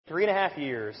3.5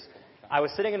 years, I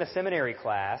was sitting in a seminary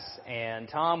class, and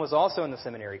Tom was also in the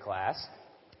seminary class,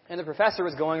 and the professor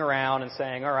was going around and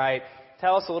saying, all right,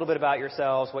 tell us a little bit about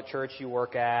yourselves, what church you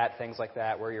work at, things like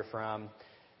that, where you're from.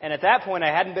 And at that point, I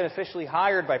hadn't been officially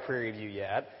hired by Prairie View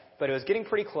yet, but it was getting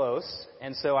pretty close,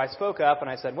 and so I spoke up and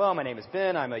I said, well, my name is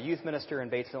Ben, I'm a youth minister in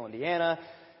Batesville, Indiana,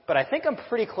 but I think I'm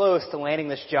pretty close to landing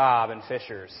this job in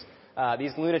Fishers.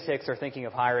 These lunatics are thinking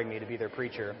of hiring me to be their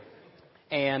preacher.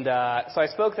 And so I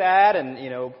spoke that, and,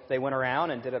 they went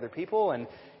around and did other people, and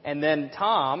then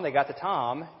they got to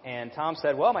Tom, and Tom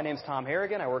said, well, my name's Tom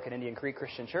Harrigan, I work at Indian Creek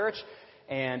Christian Church,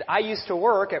 and I used to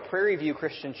work at Prairie View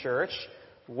Christian Church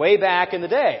way back in the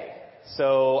day.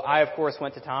 So I, of course,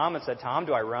 went to Tom and said, Tom,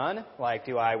 do I run?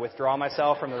 Do I withdraw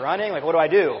myself from the running? What do I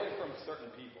do? Only from certain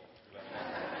people.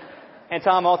 And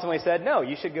Tom ultimately said, no,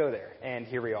 you should go there. And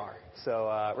here we are.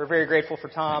 So we're very grateful for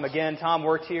Tom. Again, Tom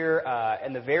worked here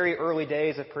in the very early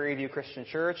days of Prairie View Christian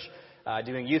Church,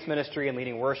 doing youth ministry and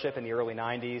leading worship in the early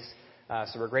 90s.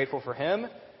 So we're grateful for him.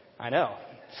 I know.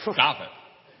 Stop it.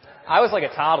 I was like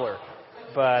a toddler.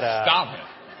 But Stop it.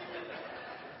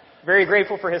 Very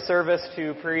grateful for his service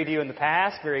to Prairie View in the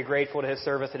past. Very grateful to his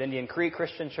service at Indian Creek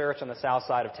Christian Church on the south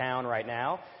side of town right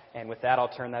now. And with that,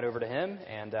 I'll turn that over to him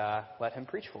and let him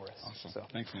preach for us. Awesome. So.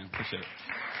 Thanks, man. Appreciate it.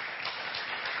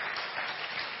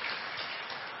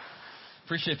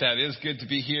 Appreciate that. It is good to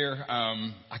be here.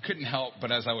 I couldn't help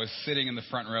but as I was sitting in the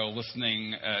front row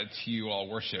listening to you all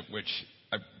worship, which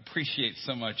I appreciate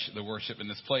so much the worship in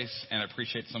this place, and I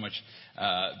appreciate so much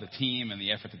the team and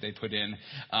the effort that they put in.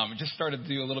 Just started to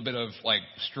do a little bit of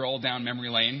stroll down memory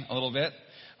lane a little bit.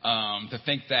 To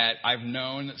think that I've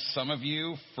known some of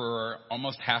you for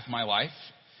almost half my life,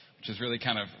 which is really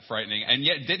kind of frightening, and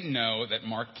yet didn't know that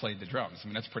Mark played the drums. I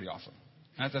mean, that's pretty awesome.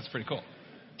 That's pretty cool.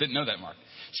 Didn't know that, Mark.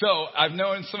 So I've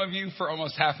known some of you for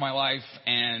almost half my life,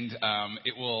 and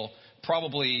it will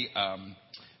probably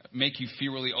make you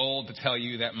feel really old to tell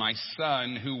you that my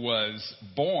son, who was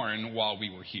born while we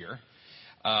were here,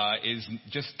 is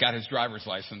just got his driver's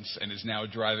license and is now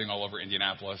driving all over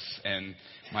Indianapolis, and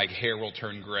my hair will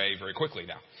turn gray very quickly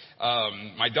now.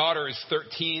 My daughter is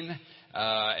 13,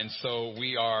 and so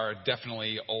we are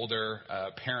definitely older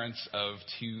parents of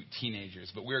 2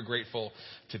 teenagers, but we're grateful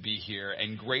to be here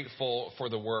and grateful for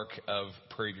the work of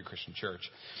Prairie View Christian Church.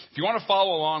 If you want to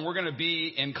follow along, we're going to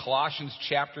be in Colossians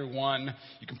chapter 1.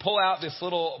 You can pull out this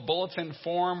little bulletin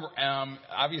form.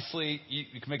 Obviously,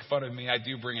 you can make fun of me. I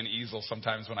do bring an easel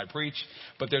sometimes when I preach,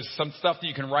 but there's some stuff that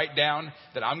you can write down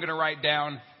that I'm going to write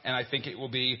down, and I think it will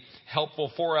be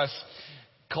helpful for us.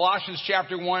 Colossians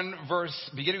chapter 1,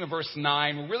 beginning with verse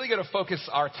 9. We're really going to focus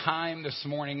our time this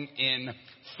morning in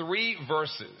 3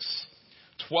 verses,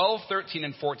 12, 13,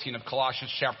 and 14 of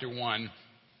Colossians chapter 1.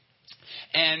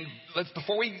 And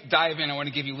before we dive in, I want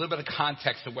to give you a little bit of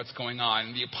context of what's going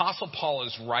on. The Apostle Paul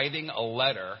is writing a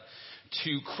letter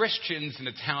to Christians in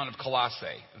the town of Colossae,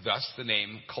 thus the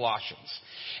name Colossians.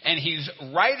 And he's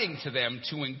writing to them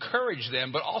to encourage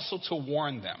them, but also to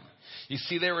warn them. You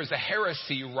see, there is a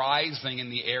heresy rising in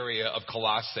the area of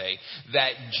Colossae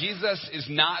that Jesus is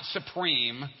not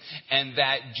supreme and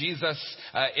that Jesus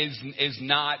is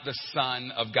not the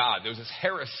Son of God. There's this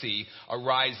heresy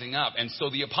arising up. And so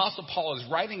the Apostle Paul is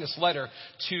writing this letter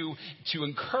to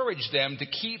encourage them to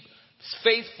keep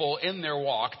faithful in their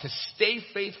walk, to stay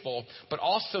faithful, but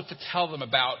also to tell them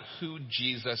about who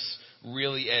Jesus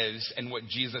really is and what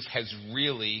Jesus has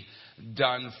really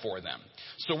done for them.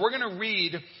 So we're going to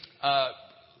read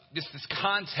this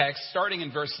context starting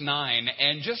in verse 9.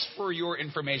 And just for your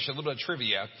information, a little bit of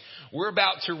trivia, we're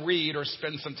about to read or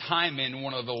spend some time in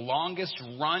one of the longest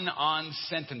run-on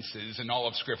sentences in all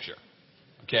of Scripture.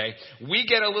 Okay, we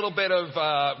get a little bit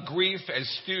of grief as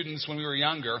students when we were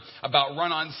younger about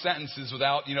run-on sentences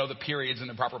without, the periods in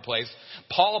the proper place.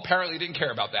 Paul apparently didn't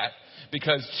care about that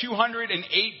because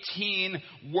 218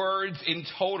 words in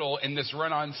total in this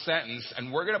run-on sentence,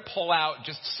 and we're going to pull out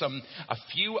just a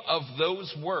few of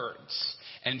those words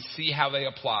and see how they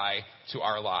apply to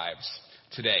our lives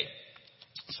today.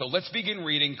 So let's begin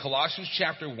reading Colossians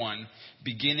chapter 1,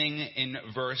 beginning in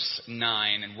verse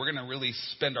 9. And we're going to really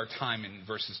spend our time in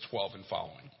verses 12 and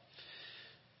following.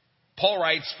 Paul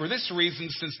writes, "For this reason,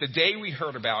 since the day we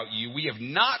heard about you, we have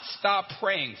not stopped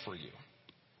praying for you.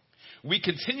 We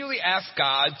continually ask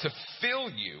God to fill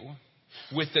you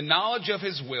with the knowledge of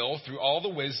his will through all the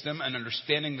wisdom and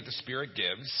understanding that the Spirit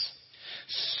gives,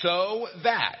 so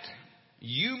that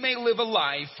you may live a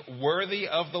life worthy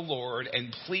of the Lord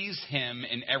and please him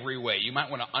in every way." You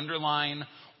might want to underline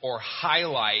or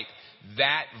highlight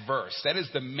that verse. That is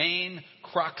the main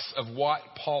crux of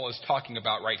what Paul is talking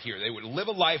about right here. They would live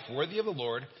a life worthy of the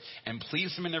Lord and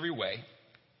please him in every way.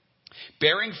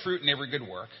 bearing fruit in every good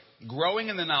work, growing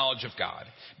in the knowledge of God,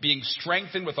 being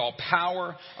strengthened with all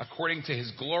power according to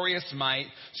his glorious might,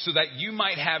 so that you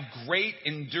might have great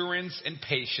endurance and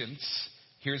patience.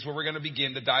 Here's where we're going to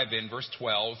begin to dive in, verse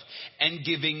 12, and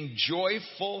giving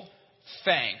joyful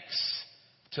thanks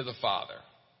to the Father.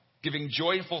 Giving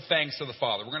joyful thanks to the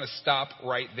Father. We're going to stop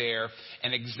right there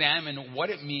and examine what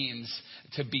it means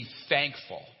to be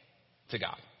thankful to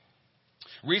God.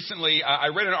 Recently, I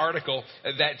read an article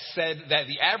that said that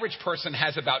the average person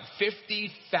has about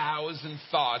 50,000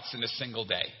 thoughts in a single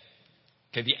day.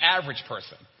 Okay, the average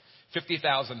person,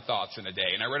 50,000 thoughts in a day.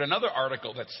 And I read another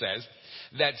article that says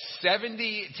that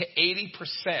 70 to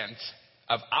 80%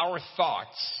 of our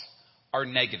thoughts are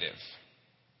negative.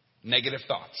 Negative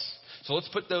thoughts. So let's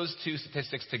put those two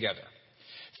statistics together.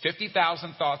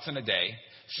 50,000 thoughts in a day.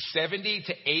 70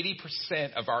 to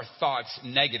 80% of our thoughts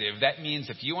negative. That means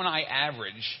if you and I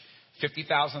average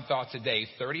 50,000 thoughts a day,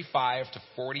 35 to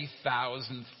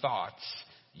 40,000 thoughts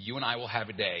you and I will have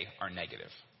a day are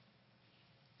negative.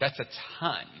 That's a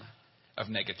ton of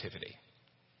negativity.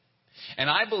 And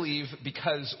I believe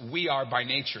because we are by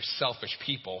nature selfish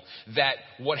people, that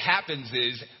what happens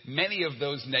is many of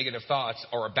those negative thoughts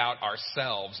are about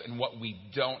ourselves and what we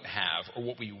don't have or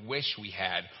what we wish we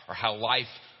had or how life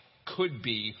could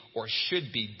be or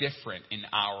should be different in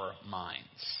our minds.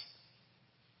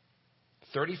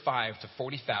 35 to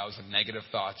 40,000 negative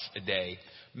thoughts a day,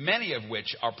 many of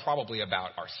which are probably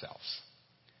about ourselves.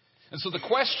 And so the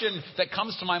question that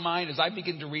comes to my mind as I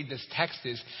begin to read this text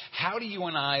is, how do you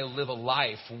and I live a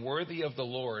life worthy of the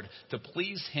Lord to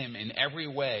please him in every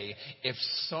way if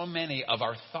so many of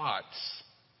our thoughts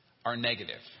are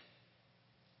negative?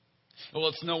 Well,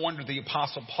 it's no wonder the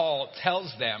Apostle Paul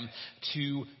tells them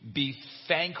to be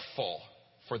thankful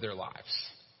for their lives.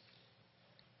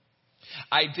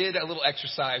 I did a little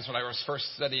exercise when I was first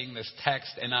studying this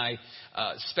text, and I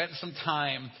spent some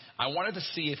time. I wanted to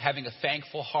see if having a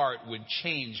thankful heart would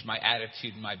change my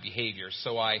attitude and my behavior.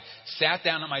 So I sat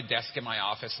down at my desk in my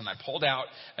office, and I pulled out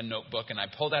a notebook, and I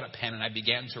pulled out a pen, and I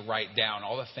began to write down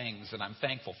all the things that I'm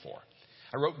thankful for.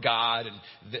 I wrote God,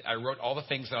 and I wrote all the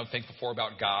things that I'm thankful for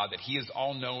about God, that he is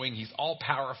all-knowing, he's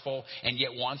all-powerful, and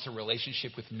yet wants a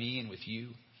relationship with me and with you.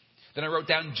 Then I wrote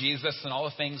down Jesus and all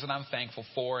the things that I'm thankful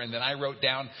for. And then I wrote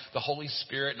down the Holy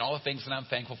Spirit and all the things that I'm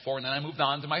thankful for. And then I moved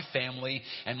on to my family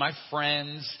and my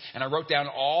friends. And I wrote down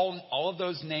all of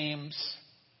those names.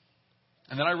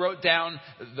 And then I wrote down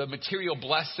the material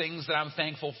blessings that I'm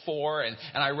thankful for. And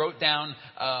I wrote down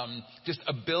just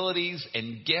abilities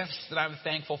and gifts that I'm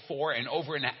thankful for. And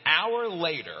over an hour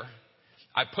later,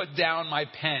 I put down my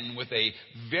pen with a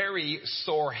very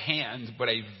sore hand, but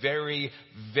a very,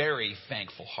 very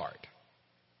thankful heart.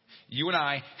 You and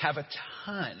I have a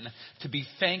ton to be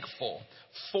thankful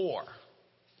for.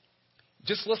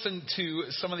 Just listen to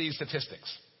some of these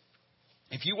statistics.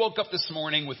 If you woke up this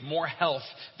morning with more health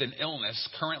than illness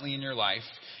currently in your life,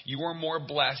 you are more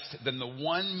blessed than the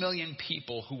 1 million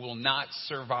people who will not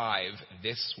survive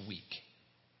this week.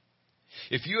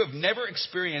 If you have never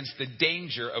experienced the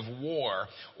danger of war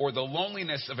or the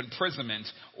loneliness of imprisonment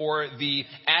or the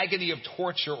agony of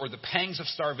torture or the pangs of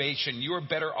starvation, you are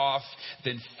better off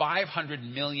than 500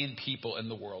 million people in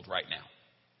the world right now.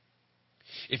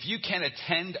 If you can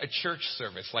attend a church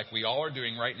service like we all are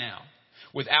doing right now,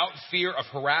 without fear of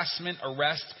harassment,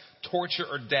 arrest, torture,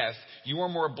 or death, you are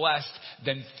more blessed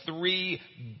than 3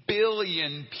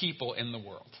 billion people in the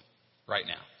world right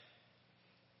now.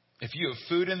 If you have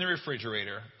food in the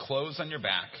refrigerator, clothes on your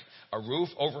back, a roof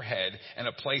overhead, and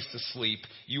a place to sleep,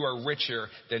 you are richer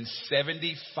than 75%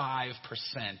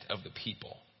 of the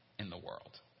people in the world.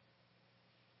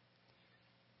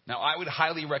 Now, I would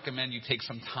highly recommend you take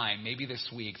some time, maybe this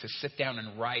week, to sit down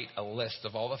and write a list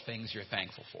of all the things you're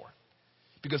thankful for.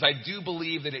 Because I do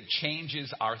believe that it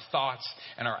changes our thoughts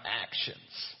and our actions.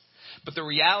 But the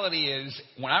reality is,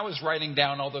 when I was writing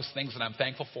down all those things that I'm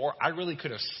thankful for, I really could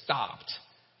have stopped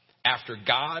after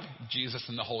God, Jesus,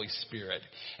 and the Holy Spirit,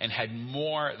 and had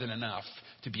more than enough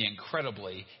to be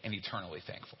incredibly and eternally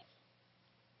thankful.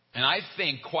 And I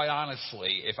think, quite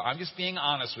honestly, if I'm just being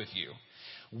honest with you,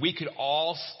 we could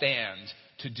all stand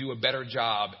to do a better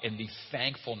job in the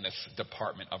thankfulness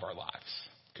department of our lives,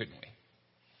 couldn't we?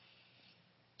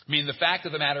 I mean, the fact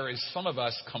of the matter is, some of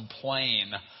us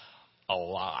complain a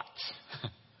lot.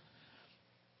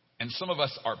 And some of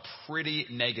us are pretty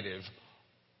negative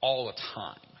all the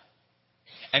time.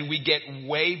 And we get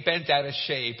way bent out of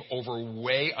shape over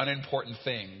way unimportant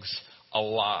things a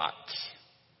lot.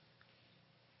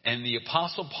 And the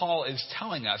Apostle Paul is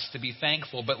telling us to be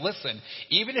thankful. But listen,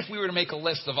 even if we were to make a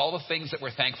list of all the things that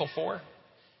we're thankful for,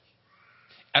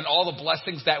 and all the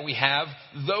blessings that we have,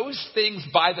 those things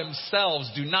by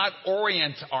themselves do not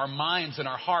orient our minds and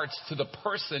our hearts to the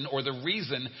person or the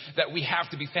reason that we have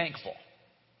to be thankful.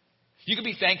 You can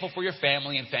be thankful for your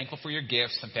family and thankful for your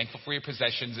gifts and thankful for your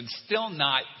possessions and still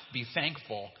not be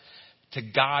thankful to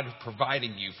God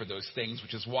providing you for those things,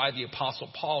 which is why the Apostle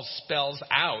Paul spells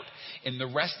out in the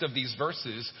rest of these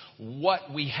verses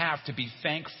what we have to be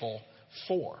thankful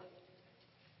for.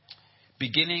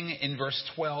 Beginning in verse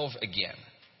 12 again.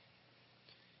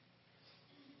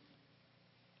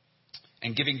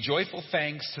 And giving joyful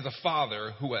thanks to the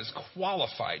Father who has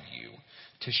qualified you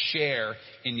to share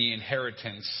in the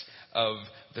inheritance of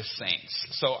the saints.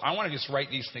 So I want to just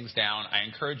write these things down. I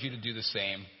encourage you to do the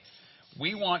same.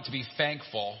 We want to be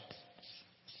thankful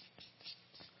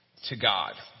to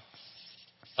God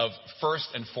of first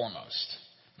and foremost.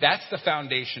 That's the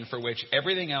foundation for which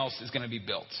everything else is going to be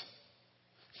built.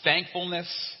 Thankfulness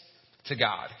to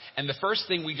God. And the first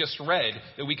thing we just read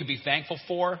that we could be thankful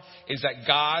for is that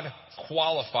God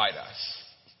qualified us.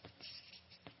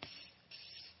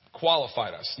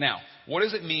 Qualified us. Now, what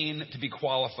does it mean to be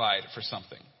qualified for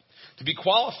something? To be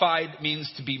qualified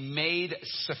means to be made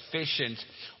sufficient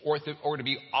or to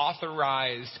be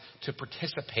authorized to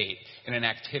participate in an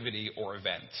activity or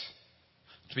event.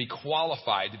 To be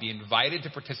qualified, to be invited to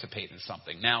participate in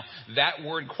something. Now, that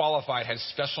word qualified has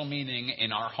special meaning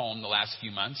in our home the last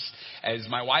few months, as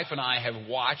my wife and I have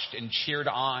watched and cheered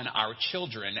on our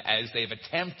children as they've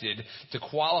attempted to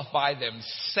qualify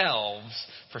themselves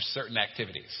for certain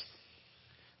activities.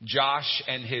 Josh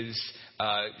and his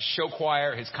show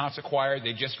choir, his concert choir,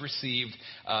 they just received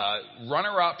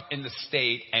runner-up in the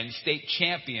state and state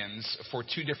champions for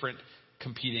 2 different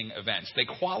competing events. They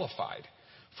qualified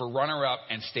for runner-up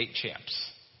and state champs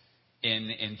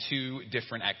in 2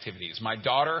 different activities. My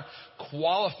daughter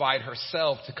qualified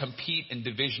herself to compete in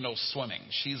divisional swimming.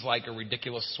 She's like a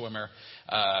ridiculous swimmer,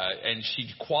 and she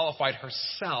qualified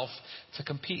herself to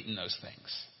compete in those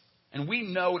things. And we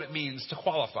know what it means to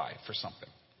qualify for something.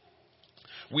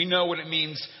 We know what it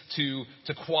means to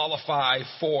qualify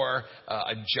for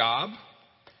a job,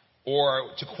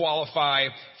 or to qualify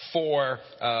for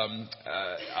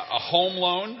a home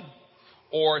loan,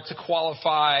 or to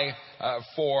qualify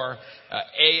for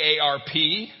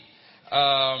AARP,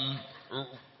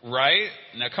 right?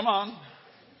 Now, come on,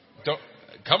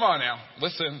 come on now.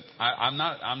 Listen,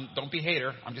 don't be a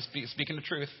hater. I'm just speaking the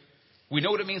truth. We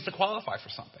know what it means to qualify for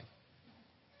something.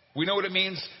 We know what it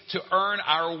means to earn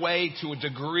our way to a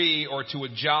degree or to a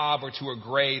job or to a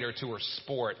grade or to a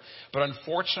sport. But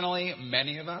unfortunately,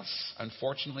 many of us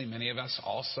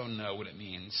also know what it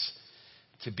means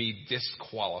to be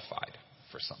disqualified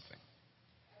for something.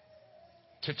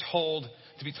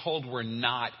 To be told we're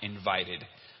not invited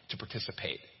to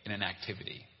participate in an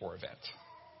activity or event.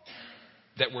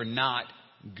 That we're not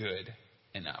good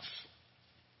enough.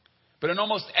 But in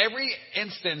almost every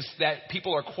instance that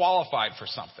people are qualified for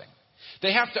something,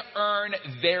 they have to earn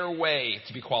their way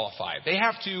to be qualified. They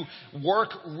have to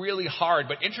work really hard.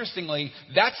 But interestingly,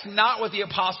 that's not what the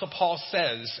Apostle Paul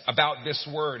says about this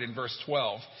word in verse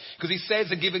 12. Because he says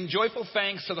that giving joyful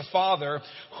thanks to the Father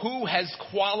who has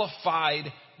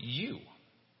qualified you.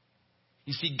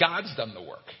 You see, God's done the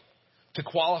work to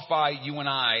qualify you and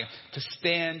I to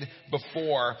stand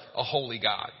before a holy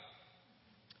God.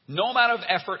 No amount of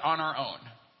effort on our own,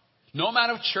 no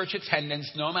amount of church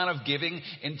attendance, no amount of giving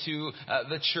into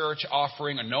the church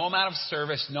offering, or no amount of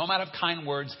service, no amount of kind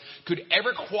words could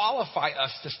ever qualify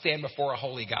us to stand before a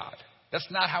holy God. That's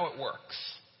not how it works.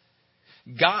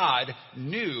 God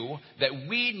knew that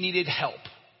we needed help.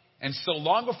 And so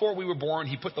long before we were born,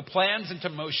 he put the plans into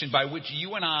motion by which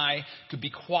you and I could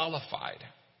be qualified.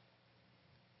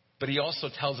 But he also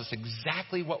tells us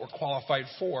exactly what we're qualified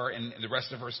for in the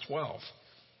rest of verse 12.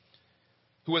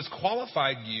 Who has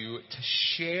qualified you to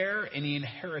share in the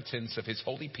inheritance of his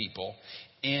holy people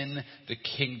in the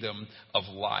kingdom of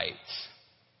light.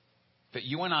 That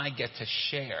you and I get to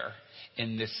share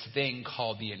in this thing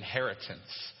called the inheritance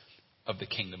of the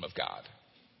kingdom of God.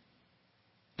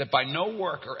 That by no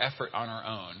work or effort on our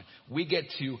own, we get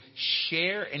to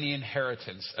share in the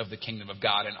inheritance of the kingdom of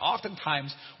God. And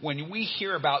oftentimes, when we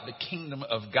hear about the kingdom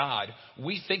of God,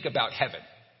 we think about heaven.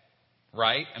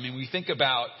 Right? I mean, we think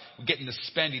about getting to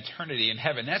spend eternity in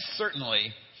heaven. That's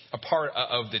certainly a part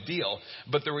of the deal.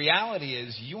 But the reality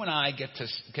is you and I get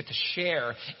to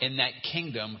share in that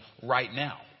kingdom right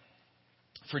now.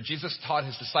 For Jesus taught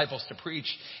his disciples to preach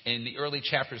in the early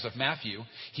chapters of Matthew.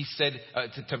 He said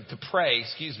to pray,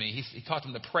 he taught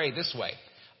them to pray this way.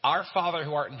 Our Father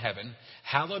who art in heaven,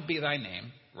 hallowed be thy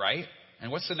name, right? And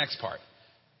what's the next part?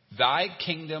 Thy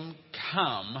kingdom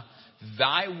come,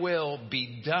 Thy will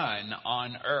be done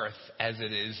on earth as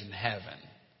it is in heaven.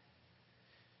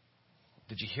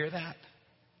 Did you hear that?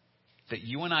 That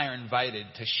you and I are invited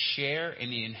to share in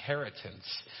the inheritance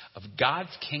of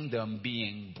God's kingdom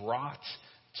being brought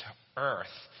to earth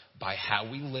by how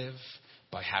we live,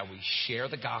 by how we share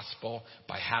the gospel,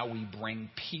 by how we bring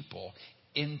people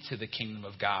into the kingdom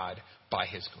of God by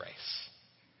his grace.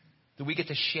 That we get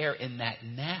to share in that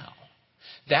now.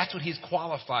 That's what he's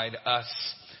qualified us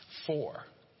for.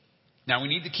 Now we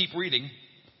need to keep reading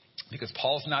because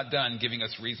Paul's not done giving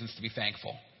us reasons to be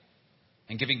thankful.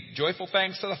 And giving joyful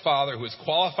thanks to the Father who has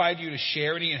qualified you to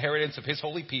share in the inheritance of his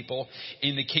holy people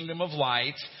in the kingdom of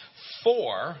light.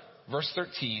 For, verse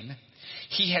 13,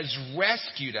 he has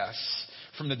rescued us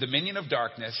from the dominion of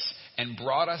darkness and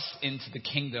brought us into the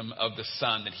kingdom of the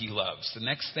Son that he loves. The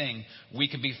next thing we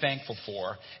can be thankful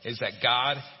for is that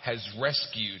God has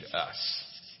rescued us.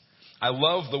 I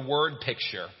love the word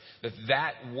picture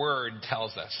that word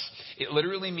tells us. It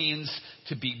literally means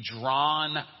to be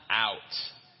drawn out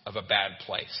of a bad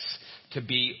place, to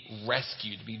be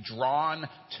rescued, to be drawn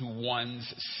to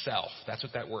one's self. That's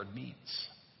what that word means.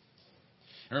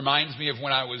 It reminds me of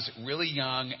when I was really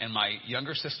young and my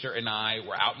younger sister and I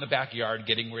were out in the backyard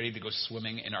getting ready to go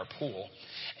swimming in our pool.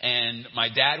 And my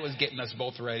dad was getting us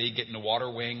both ready, getting the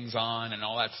water wings on and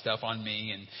all that stuff on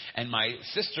me. And my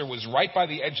sister was right by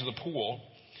the edge of the pool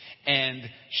and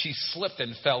she slipped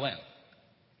and fell in.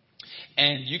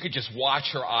 And you could just watch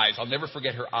her eyes. I'll never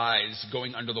forget her eyes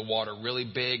going under the water, really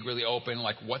big, really open,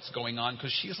 like what's going on?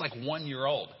 Because she's like 1 year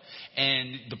old.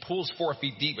 And the pool's 4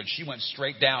 feet deep, and she went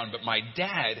straight down. But my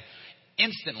dad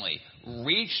instantly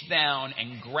reached down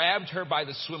and grabbed her by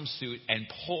the swimsuit and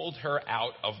pulled her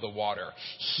out of the water.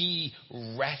 He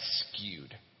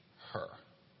rescued her.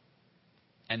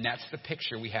 And that's the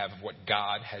picture we have of what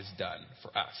God has done for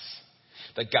us.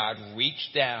 That God reached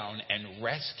down and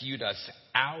rescued us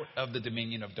out of the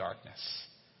dominion of darkness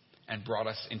and brought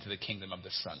us into the kingdom of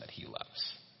the Son that he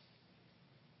loves.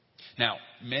 Now,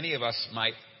 many of us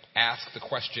might ask the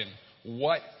question,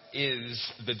 what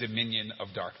is the dominion of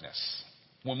darkness?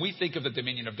 When we think of the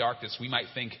dominion of darkness, we might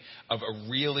think of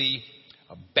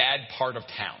a bad part of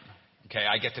town. Okay,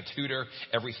 I get to tutor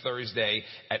every Thursday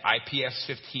at IPS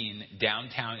 15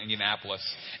 downtown Indianapolis.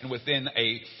 And within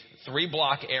a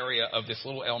 3-block area of this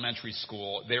little elementary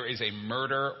school, there is a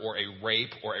murder or a rape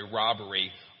or a robbery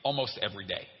almost every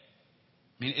day.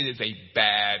 I mean, it is a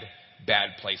bad,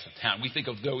 bad place of town. We think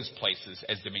of those places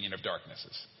as dominion of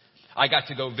darknesses. I got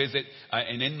to go visit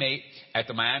an inmate at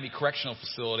the Miami Correctional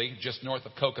Facility just north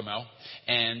of Kokomo.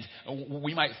 And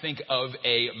we might think of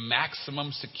a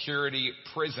maximum security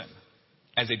prison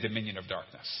as a dominion of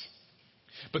darkness.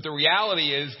 But the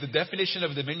reality is the definition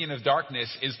of dominion of darkness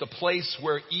is the place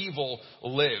where evil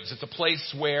lives. It's a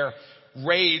place where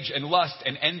rage and lust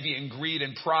and envy and greed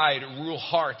and pride rule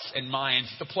hearts and minds.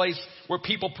 It's a place where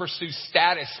people pursue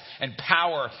status and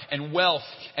power and wealth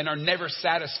and are never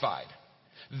satisfied.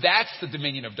 That's the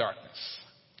dominion of darkness.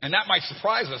 And that might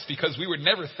surprise us because we would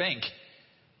never think,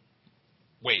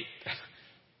 wait,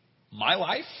 my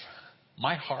life,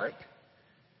 my heart,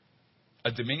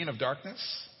 a dominion of darkness?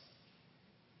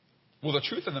 Well, the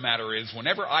truth of the matter is,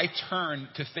 whenever I turn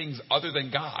to things other than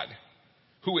God,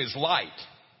 who is light,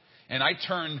 and I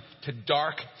turn to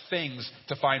dark things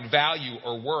to find value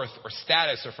or worth or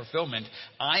status or fulfillment,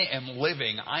 I am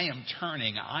living, I am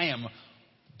turning, I am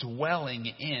dwelling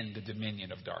in the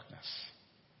dominion of darkness.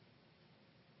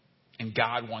 And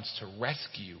God wants to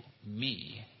rescue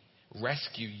me,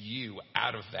 rescue you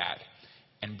out of that,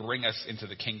 and bring us into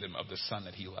the kingdom of the Son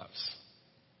that he loves.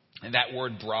 And that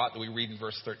word brought that we read in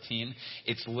verse 13,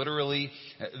 it's literally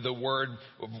the word,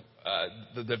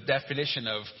 the definition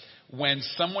of when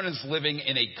someone is living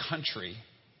in a country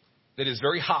that is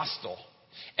very hostile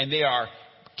and they are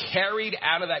carried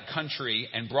out of that country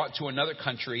and brought to another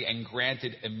country and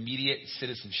granted immediate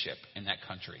citizenship in that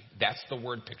country. That's the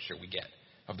word picture we get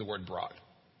of the word brought.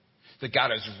 That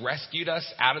God has rescued us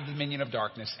out of the dominion of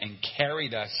darkness and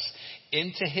carried us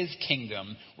into his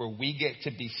kingdom where we get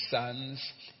to be sons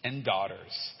and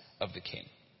daughters of the King.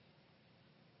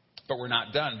 But we're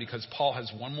not done because Paul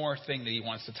has one more thing that he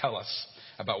wants to tell us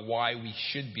about why we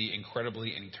should be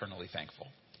incredibly and eternally thankful.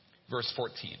 Verse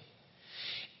 14.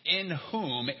 In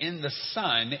whom, in the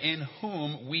Son, in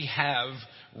whom we have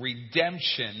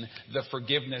redemption, the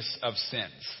forgiveness of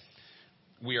sins.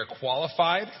 We are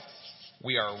qualified,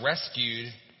 we are rescued,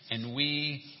 and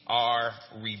we are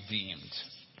redeemed.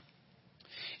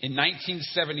 In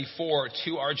 1974,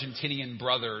 2 Argentinian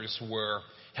brothers were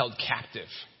held captive.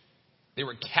 They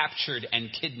were captured and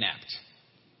kidnapped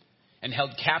and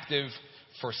held captive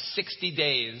for 60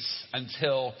 days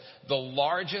until the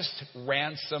largest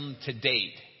ransom to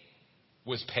date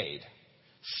was paid.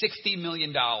 $60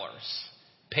 million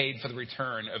paid for the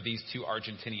return of these two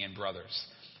Argentinian brothers.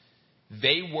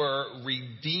 They were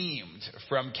redeemed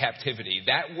from captivity.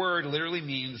 That word literally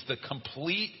means the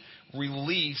complete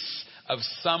release of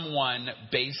someone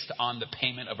based on the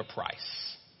payment of a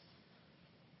price.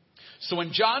 So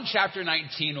in John chapter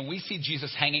 19, when we see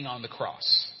Jesus hanging on the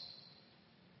cross,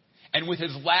 and with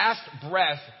his last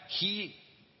breath, he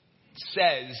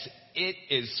says, "It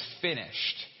is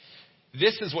finished."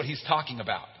 This is what he's talking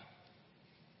about.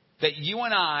 That you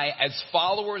and I, as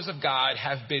followers of God,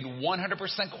 have been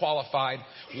 100% qualified,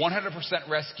 100%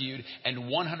 rescued, and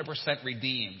 100%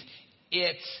 redeemed.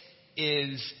 It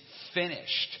is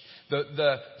finished.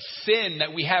 The sin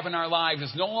that we have in our lives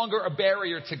is no longer a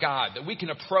barrier to God. That we can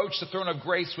approach the throne of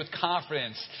grace with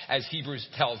confidence, as Hebrews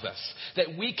tells us.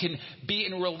 That we can be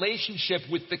in relationship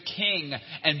with the King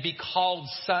and be called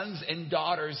sons and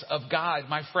daughters of God.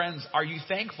 My friends, are you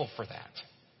thankful for that?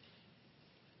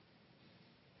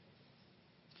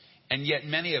 And yet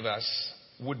many of us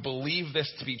would believe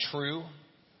this to be true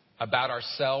about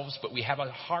ourselves, but we have a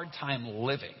hard time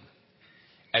living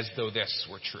as though this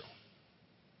were true.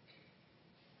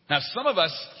 Now, some of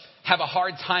us have a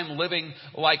hard time living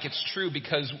like it's true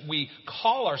because we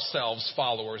call ourselves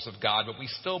followers of God, but we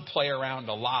still play around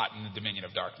a lot in the dominion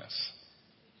of darkness.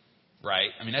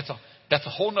 Right? I mean, that's a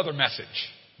whole nother message.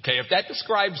 Okay, if that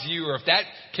describes you or if that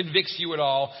convicts you at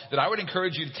all, then I would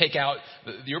encourage you to take out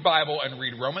your Bible and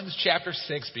read Romans chapter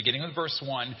 6, beginning with verse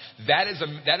 1. That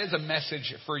is a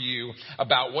message for you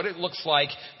about what it looks like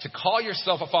to call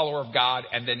yourself a follower of God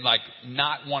and then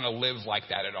not want to live like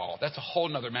that at all. That's a whole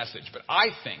nother message. But I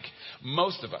think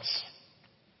most of us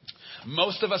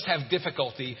have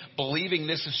difficulty believing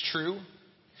this is true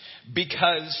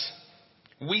because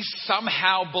we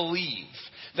somehow believe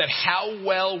that how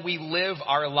well we live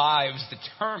our lives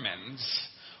determines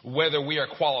whether we are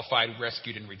qualified,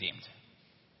 rescued, and redeemed.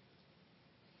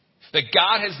 That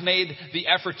God has made the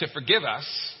effort to forgive us,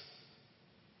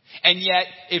 and yet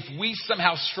if we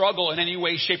somehow struggle in any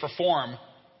way, shape, or form,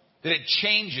 that it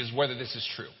changes whether this is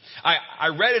true. I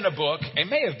read in a book, it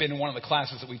may have been in one of the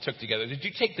classes that we took together. Did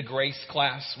you take the Grace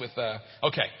class with,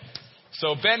 okay.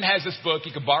 So Ben has this book.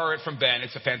 You can borrow it from Ben.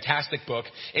 It's a fantastic book.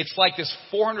 It's like this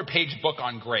 400-page book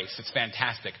on grace. It's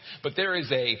fantastic. But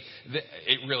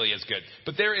it really is good.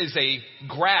 But there is a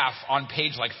graph on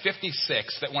page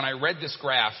 56 that when I read this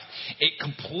graph, it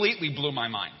completely blew my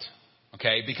mind.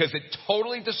 Okay? Because it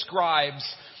totally describes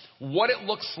what it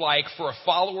looks like for a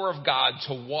follower of God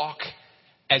to walk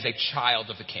as a child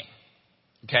of the King.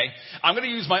 Okay? I'm going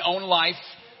to use my own life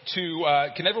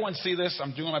can everyone see this?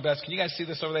 I'm doing my best. Can you guys see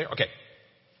this over there? Okay.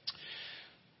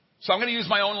 So I'm going to use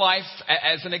my own life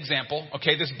as an example.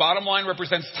 Okay, this bottom line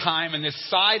represents time, and this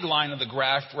side line of the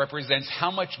graph represents how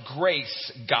much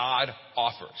grace God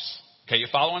offers. Okay, you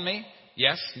following me?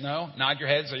 Yes? No? Nod your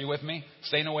heads. Are you with me?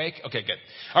 Staying awake? Okay, good.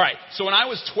 All right, so when I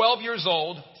was 12 years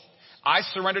old, I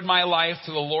surrendered my life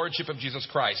to the Lordship of Jesus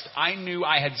Christ. I knew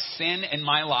I had sin in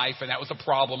my life, and that was a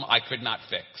problem I could not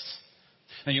fix.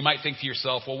 Now, you might think to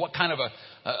yourself, well, what kind of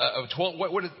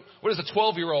what is a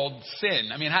 12-year-old sin?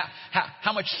 I mean,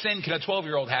 how much sin can a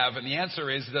 12-year-old have? And the answer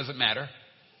is, it doesn't matter.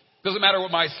 It doesn't matter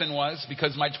what my sin was,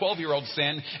 because my 12-year-old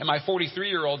sin and my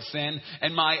 43-year-old sin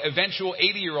and my eventual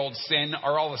 80-year-old sin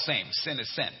are all the same. Sin is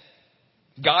sin.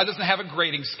 God doesn't have a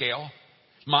grading scale.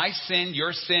 My sin,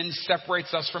 your sin,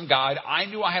 separates us from God. I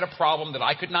knew I had a problem that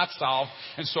I could not solve,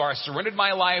 and so I surrendered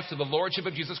my life to the Lordship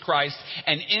of Jesus Christ,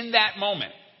 and in that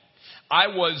moment, I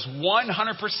was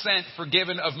 100%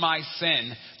 forgiven of my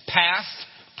sin, past,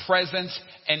 present,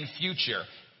 and future.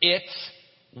 It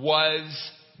was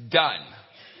done.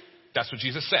 That's what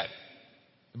Jesus said.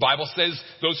 The Bible says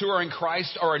those who are in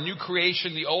Christ are a new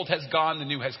creation. The old has gone, the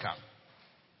new has come.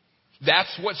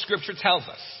 That's what Scripture tells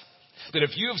us. That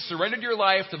if you have surrendered your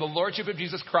life to the Lordship of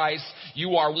Jesus Christ,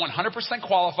 you are 100%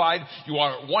 qualified. You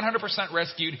are 100%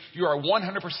 rescued. You are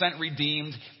 100%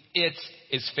 redeemed. It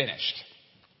is finished.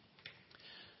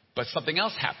 But something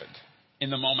else happened in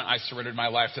the moment I surrendered my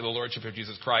life to the Lordship of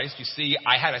Jesus Christ. You see,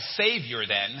 I had a Savior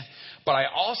then, but I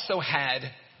also had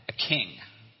a King.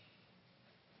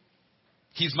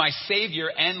 He's my Savior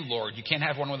and Lord. You can't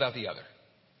have one without the other.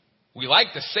 We like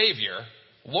the Savior.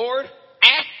 Lord,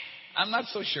 I'm not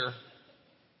so sure.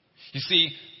 You see,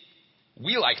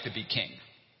 we like to be king.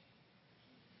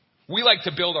 We like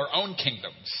to build our own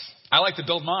kingdoms. I like to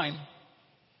build mine.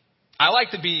 I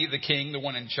like to be the king, the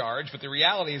one in charge, but the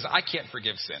reality is I can't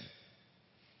forgive sin.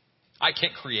 I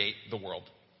can't create the world.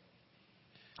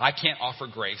 I can't offer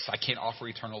grace. I can't offer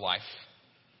eternal life.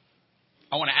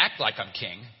 I want to act like I'm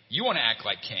king. You want to act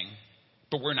like king,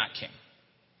 but we're not king.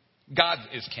 God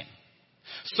is king.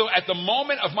 So at the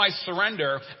moment of my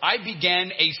surrender, I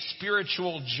began a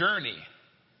spiritual journey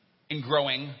in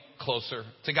growing closer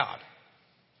to God.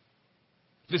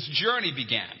 This journey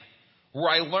began where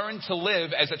I learned to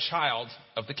live as a child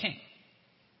of the King.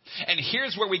 And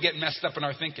here's where we get messed up in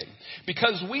our thinking.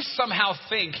 Because we somehow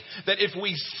think that if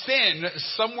we sin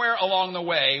somewhere along the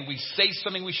way, we say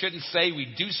something we shouldn't say,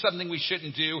 we do something we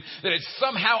shouldn't do, that it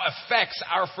somehow affects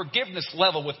our forgiveness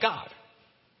level with God.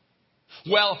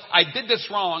 Well, I did this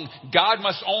wrong. God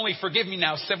must only forgive me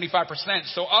now 75%.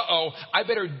 So, I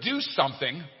better do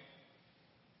something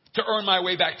to earn my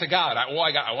way back to God.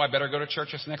 I better go to church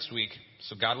this next week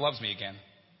so God loves me again.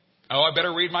 I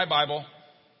better read my Bible.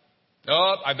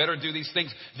 I better do these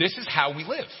things. This is how we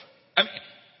live. I mean,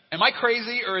 am I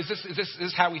crazy, or is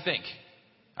this how we think?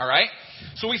 All right?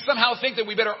 So we somehow think that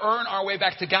we better earn our way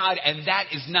back to God, and that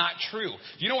is not true.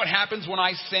 You know what happens when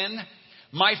I sin?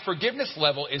 My forgiveness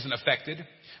level isn't affected.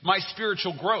 My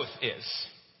spiritual growth is.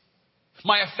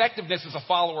 My effectiveness as a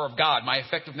follower of God, my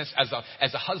effectiveness as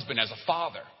a husband, as a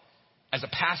father, as a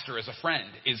pastor, as a friend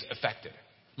is affected.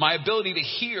 My ability to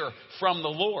hear from the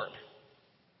Lord,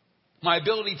 my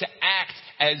ability to act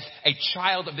as a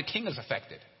child of the King is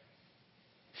affected.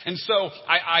 And so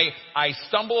I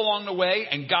stumble along the way,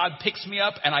 and God picks me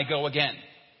up, and I go again.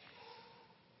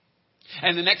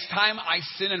 And the next time I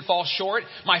sin and fall short,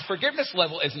 my forgiveness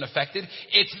level isn't affected.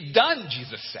 It's done,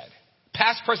 Jesus said.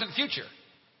 Past, present, future.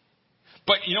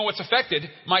 But you know what's affected?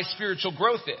 My spiritual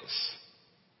growth is.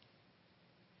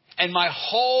 And my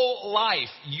whole life,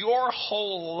 your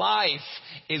whole life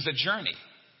is a journey.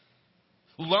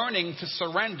 Learning to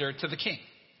surrender to the King.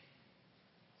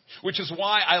 Which is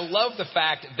why I love the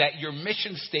fact that your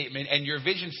mission statement and your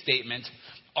vision statement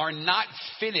are not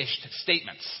finished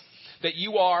statements. That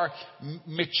you are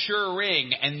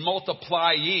maturing and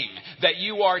multiplying. That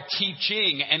you are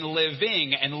teaching and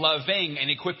living and loving and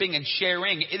equipping and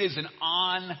sharing. It is an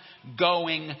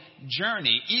ongoing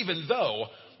journey. Even though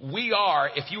we are,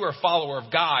 if you are a follower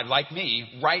of God like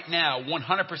me, right now,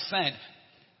 100%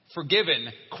 forgiven,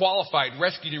 qualified,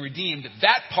 rescued, and redeemed.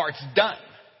 That part's done.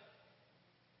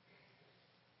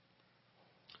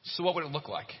 So what would it look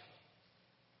like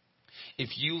if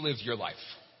you lived your life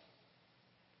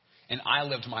and I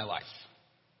lived my life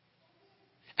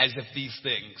as if these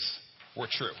things were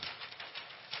true?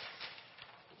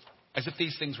 As if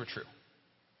these things were true.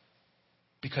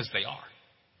 Because they are.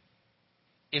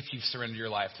 If you've surrendered your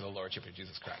life to the Lordship of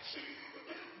Jesus Christ.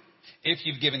 If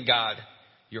you've given God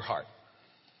your heart.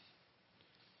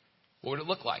 What would it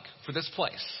look like for this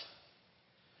place?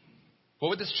 What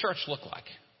would this church look like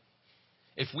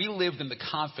if we lived in the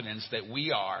confidence that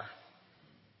we are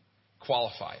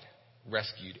qualified,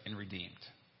 rescued, and redeemed?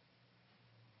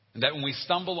 And that when we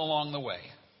stumble along the way,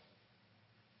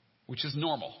 which is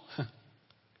normal,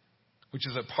 which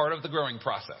is a part of the growing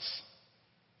process,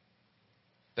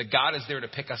 that God is there to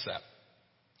pick us up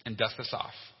and dust us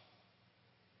off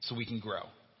so we can grow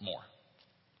more.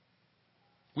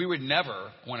 We would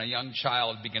never, when a young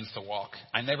child begins to walk,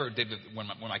 I never did when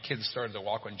my kids started to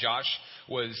walk. When Josh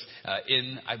was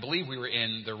I believe we were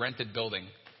in the rented building,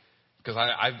 because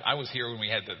I was here when we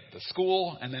had the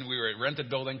school, and then we were at rented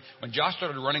building. When Josh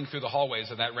started running through the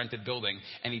hallways of that rented building,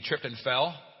 and he tripped and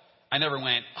fell, I never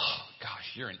went, oh,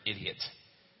 gosh, you're an idiot.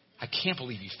 I can't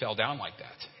believe you fell down like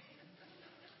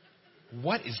that.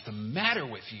 What is the matter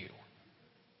with you?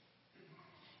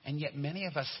 And yet many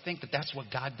of us think that that's what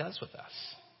God does with us.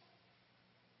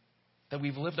 That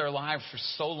we've lived our lives for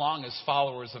so long as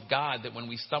followers of God that when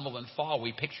we stumble and fall,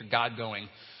 we picture God going,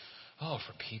 oh,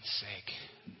 for Pete's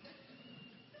sake,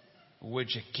 would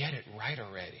you get it right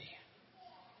already?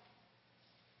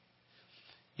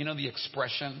 You know the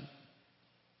expression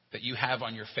that you have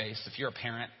on your face, if you're a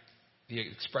parent, the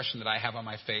expression that I have on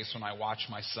my face when I watch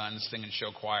my son sing in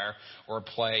show choir or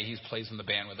play, he plays in the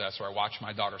band with us, or I watch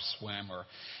my daughter swim, or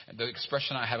the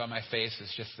expression I have on my face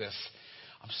is just this,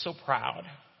 I'm so proud,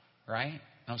 right?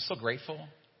 And I'm so grateful.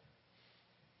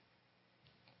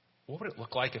 What would it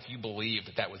look like if you believed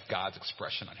that that was God's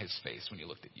expression on his face when he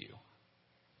looked at you?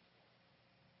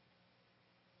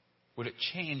 Would it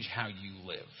change how you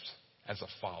lived as a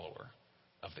follower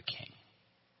of the King?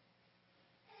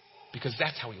 Because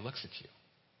that's how he looks at you.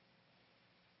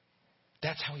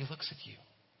 That's how he looks at you.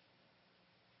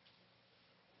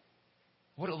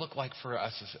 What would it look like for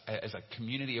us as a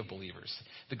community of believers?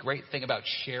 The great thing about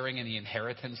sharing in the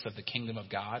inheritance of the kingdom of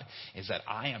God is that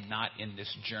I am not in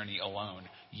this journey alone.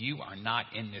 You are not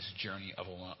in this journey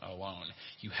alone.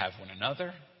 You have one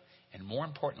another, and more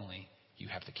importantly, you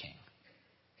have the King.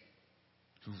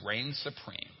 who reigns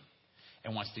supreme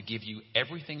and wants to give you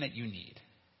everything that you need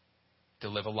to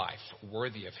live a life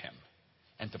worthy of him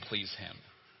and to please him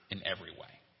in every way.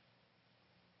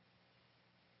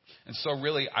 And so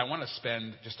really, I want to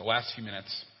spend just the last few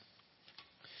minutes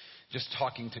just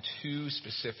talking to two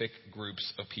specific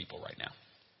groups of people right now.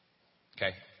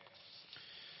 Okay?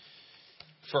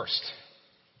 First,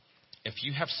 if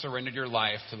you have surrendered your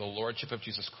life to the Lordship of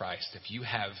Jesus Christ, if you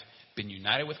have been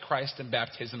united with Christ in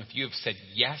baptism, if you have said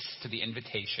yes to the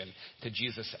invitation to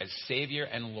Jesus as Savior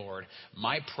and Lord,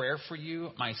 my prayer for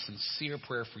you, my sincere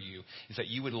prayer for you, is that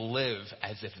you would live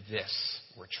as if this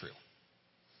were true.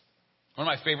 One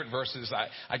of my favorite verses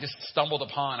I just stumbled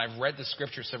upon. I've read the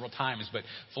scripture several times, but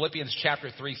Philippians chapter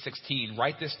 3:16.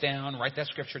 Write this down. Write that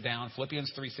scripture down. Philippians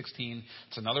 3:16.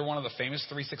 It's another one of the famous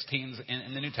 3:16s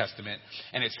in the New Testament.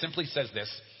 And it simply says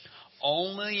this: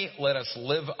 only let us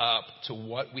live up to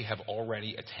what we have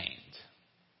already attained.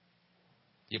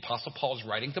 The Apostle Paul is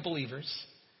writing to believers,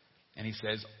 and he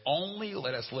says, only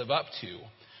let us live up to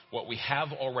what we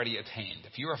have already attained.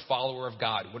 If you're a follower of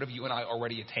God, what have you and I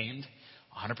already attained?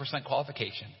 100%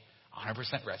 qualification,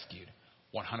 100% rescued,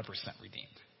 100% redeemed.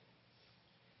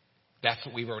 That's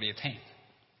what we've already attained.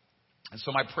 And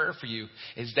so my prayer for you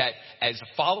is that as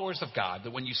followers of God,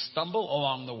 that when you stumble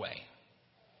along the way,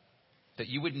 that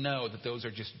you would know that those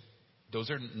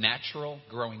are natural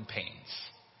growing pains.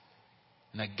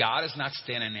 And that God is not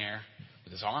standing there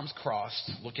with his arms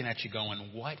crossed, looking at you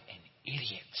going, what an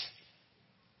idiot.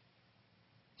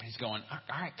 And he's going, all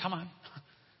right, come on.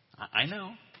 I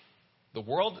know. The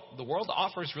world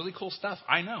offers really cool stuff.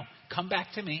 I know. Come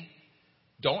back to me.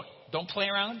 Don't play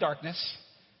around in darkness.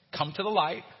 Come to the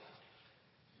light.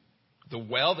 The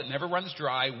well that never runs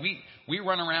dry. We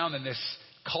run around in this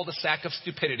cul-de-sac of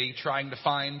stupidity trying to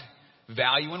find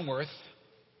value and worth.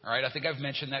 All right, I think I've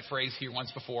mentioned that phrase here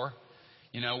once before.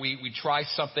 You know, we try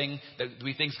something that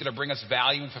we think is going to bring us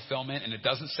value and fulfillment, and it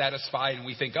doesn't satisfy, and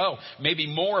we think, oh,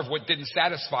 maybe more of what didn't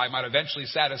satisfy might eventually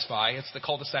satisfy. It's the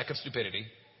cul-de-sac of stupidity.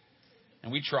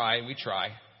 And we try,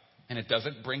 and it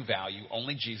doesn't bring value.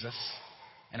 Only Jesus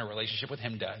and a relationship with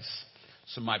him does.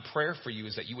 So my prayer for you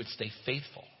is that you would stay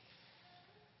faithful.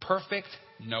 Perfect?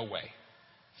 No way.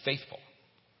 Faithful.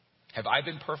 Have I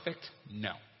been perfect?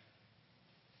 No.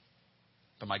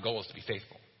 But my goal is to be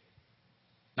faithful.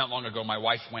 Not long ago, my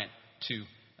wife went to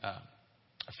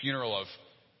a funeral of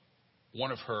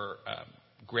one of her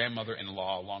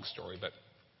grandmother-in-law. Long story, but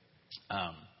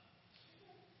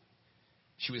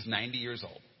she was 90 years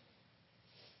old.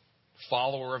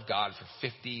 Follower of God for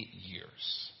 50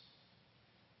 years.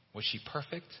 Was she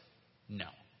perfect? No.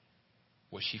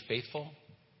 Was she faithful?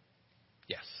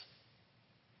 Yes.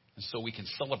 And so we can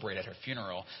celebrate at her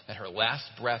funeral that her last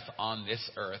breath on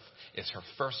this earth is her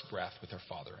first breath with her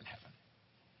Father in heaven.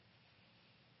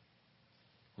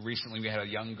 Recently, we had a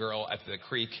young girl at the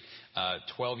creek,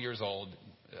 12 years old,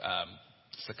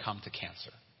 succumb to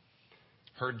cancer.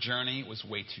 Her journey was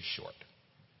way too short.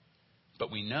 But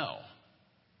we know,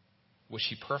 was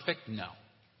she perfect? No.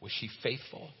 Was she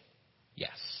faithful?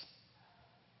 Yes.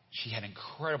 She had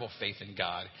incredible faith in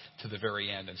God to the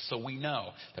very end. And so we know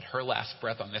that her last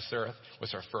breath on this earth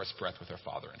was her first breath with her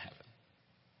Father in heaven.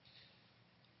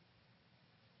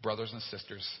 Brothers and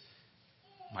sisters,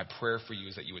 my prayer for you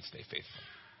is that you would stay faithful.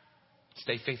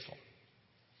 Stay faithful.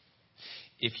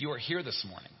 If you are here this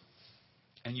morning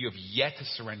and you have yet to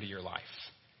surrender your life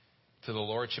to the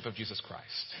Lordship of Jesus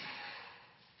Christ,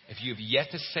 if you have yet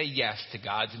to say yes to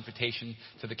God's invitation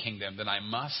to the kingdom, then I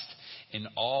must, in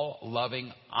all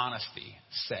loving honesty,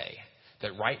 say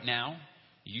that right now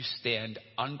you stand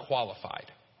unqualified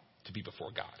to be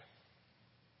before God.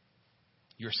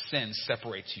 Your sin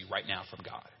separates you right now from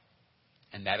God.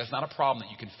 And that is not a problem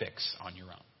that you can fix on your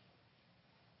own.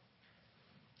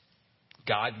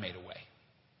 God made a way.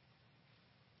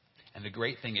 And the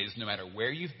great thing is, no matter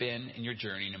where you've been in your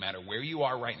journey, no matter where you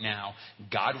are right now,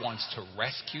 God wants to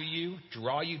rescue you,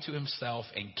 draw you to himself,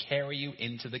 and carry you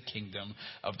into the kingdom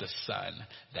of the Son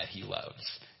that he loves,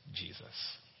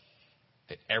 Jesus.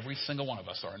 That every single one of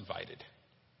us are invited.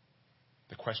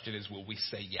 The question is, will we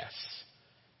say yes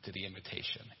to the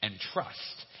invitation and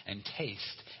trust and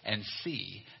taste and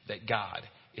see that God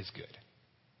is good?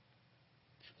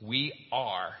 We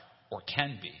are or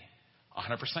can be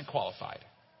 100% qualified.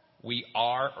 We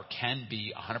are or can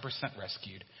be 100%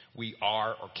 rescued. We are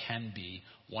or can be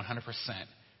 100%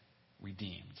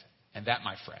 redeemed. And that,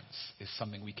 my friends, is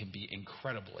something we can be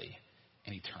incredibly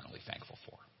and eternally thankful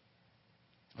for.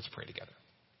 Let's pray together.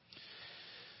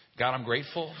 God, I'm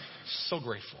grateful, so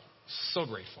grateful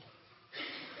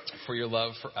for your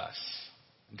love for us.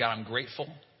 God, I'm grateful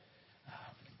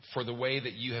for the way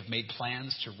that you have made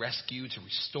plans to rescue, to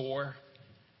restore,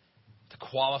 to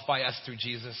qualify us through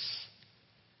Jesus.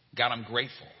 God, I'm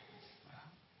grateful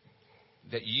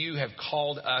that you have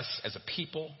called us as a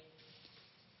people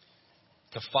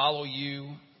to follow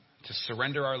you, to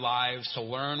surrender our lives, to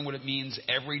learn what it means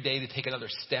every day to take another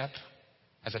step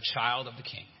as a child of the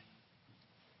King.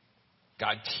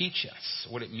 God, teach us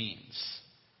what it means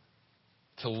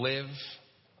to live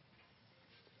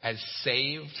as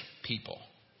saved people.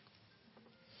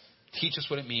 Teach us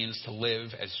what it means to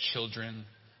live as children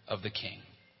of the King.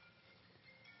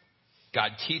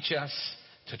 God, teach us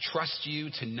to trust you,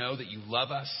 to know that you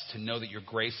love us, to know that your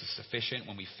grace is sufficient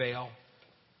when we fail.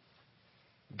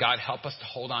 God, help us to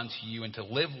hold on to you and to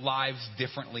live lives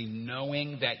differently,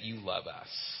 knowing that you love us.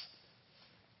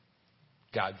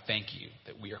 God, thank you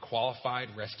that we are qualified,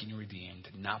 rescued, and redeemed,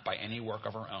 not by any work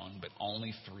of our own, but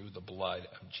only through the blood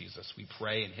of Jesus. We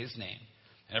pray in his name.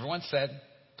 And everyone said,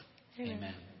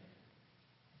 Amen.